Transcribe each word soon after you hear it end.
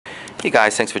Hey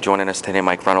guys, thanks for joining us today.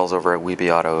 Mike Runnalls over at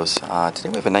WeBe Autos. Today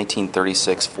we have a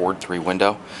 1936 Ford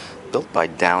 3-window built by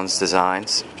Downs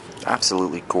Designs.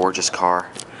 Absolutely gorgeous car.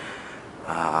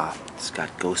 It's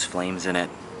got ghost flames in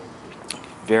it.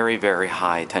 Very, very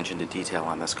high attention to detail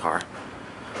on this car.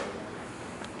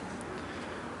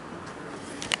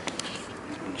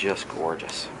 Just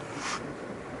gorgeous.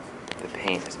 The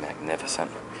paint is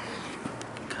magnificent. You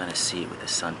can kind of see it with the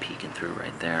sun peeking through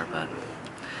right there, but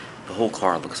the whole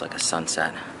car looks like a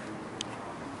sunset.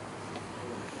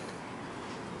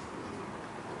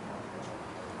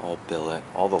 All billet.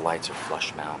 All the lights are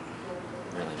flush mount.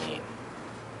 Really neat.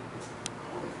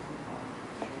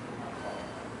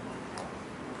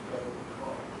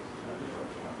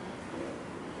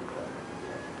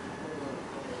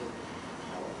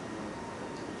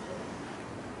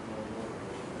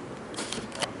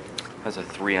 Has a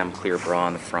 3M clear bra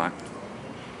on the front.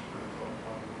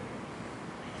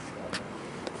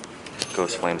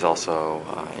 Ghost flames also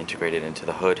integrated into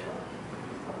the hood.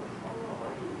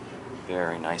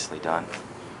 Very nicely done.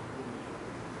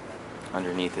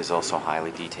 Underneath is also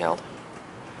highly detailed.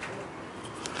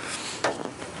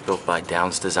 Built by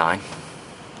Downs Design.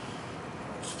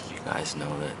 You guys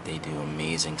know that they do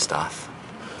amazing stuff.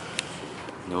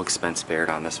 No expense spared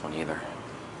on this one either.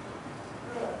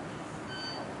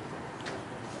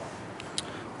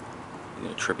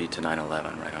 A tribute to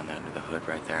 9/11 right on the end of the hood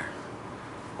right there.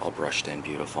 All brushed in,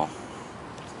 beautiful.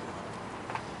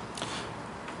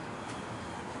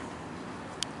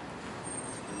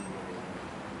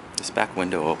 This back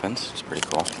window opens, it's pretty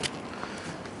cool.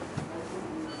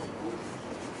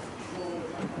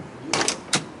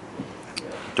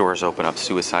 Doors open up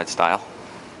suicide style.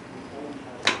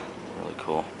 Really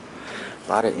cool. A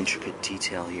lot of intricate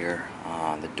detail here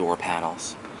on the door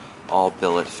panels. All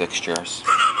billet fixtures.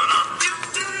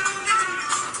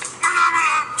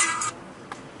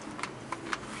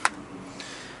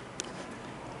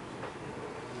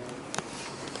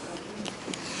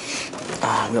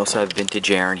 We also have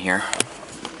vintage air in here.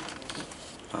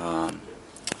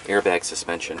 Airbag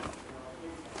suspension.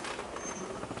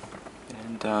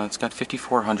 And it's got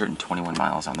 5,421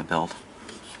 miles on the build.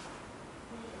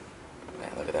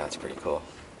 Man, look at that, it's pretty cool.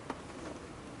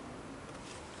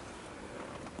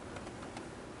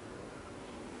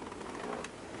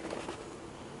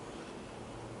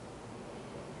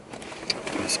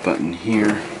 This button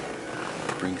here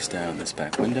brings down this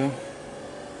back window.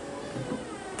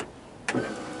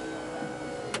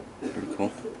 Pretty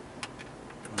cool.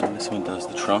 And this one does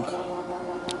the trunk.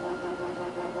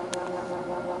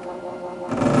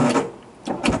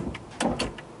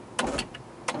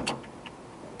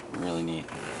 Really neat.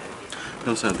 We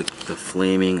also have the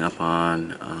flaming up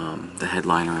on the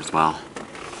headliner as well.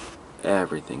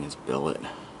 Everything is billet.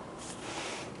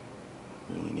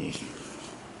 Really neat.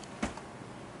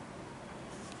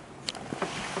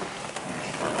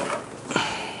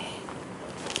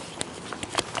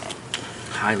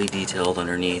 Highly detailed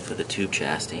underneath with a tube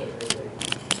chassis.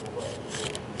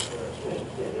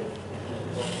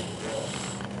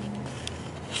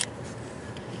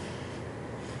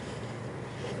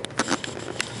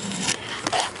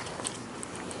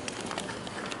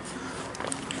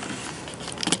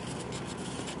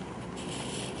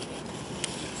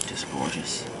 Just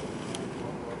gorgeous.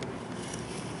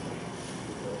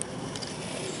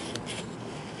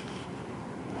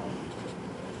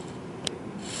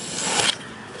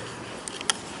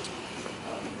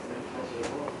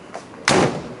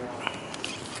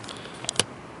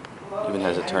 Even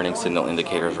has a turning signal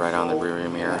indicators right on the rear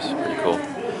mirrors. Pretty cool.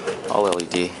 All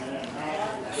LED.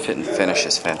 Fit and finish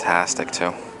is fantastic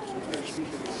too.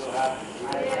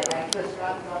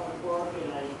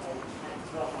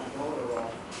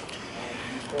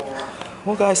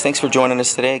 Well guys, thanks for joining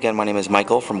us today. Again, my name is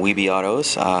Michael from WeBe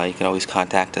Autos. You can always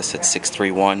contact us at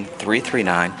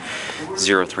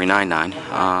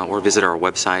 631-339-0399 or visit our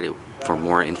website for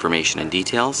more information and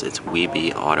details. It's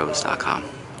WeBeAutos.com.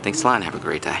 Thanks a lot and have a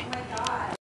great day.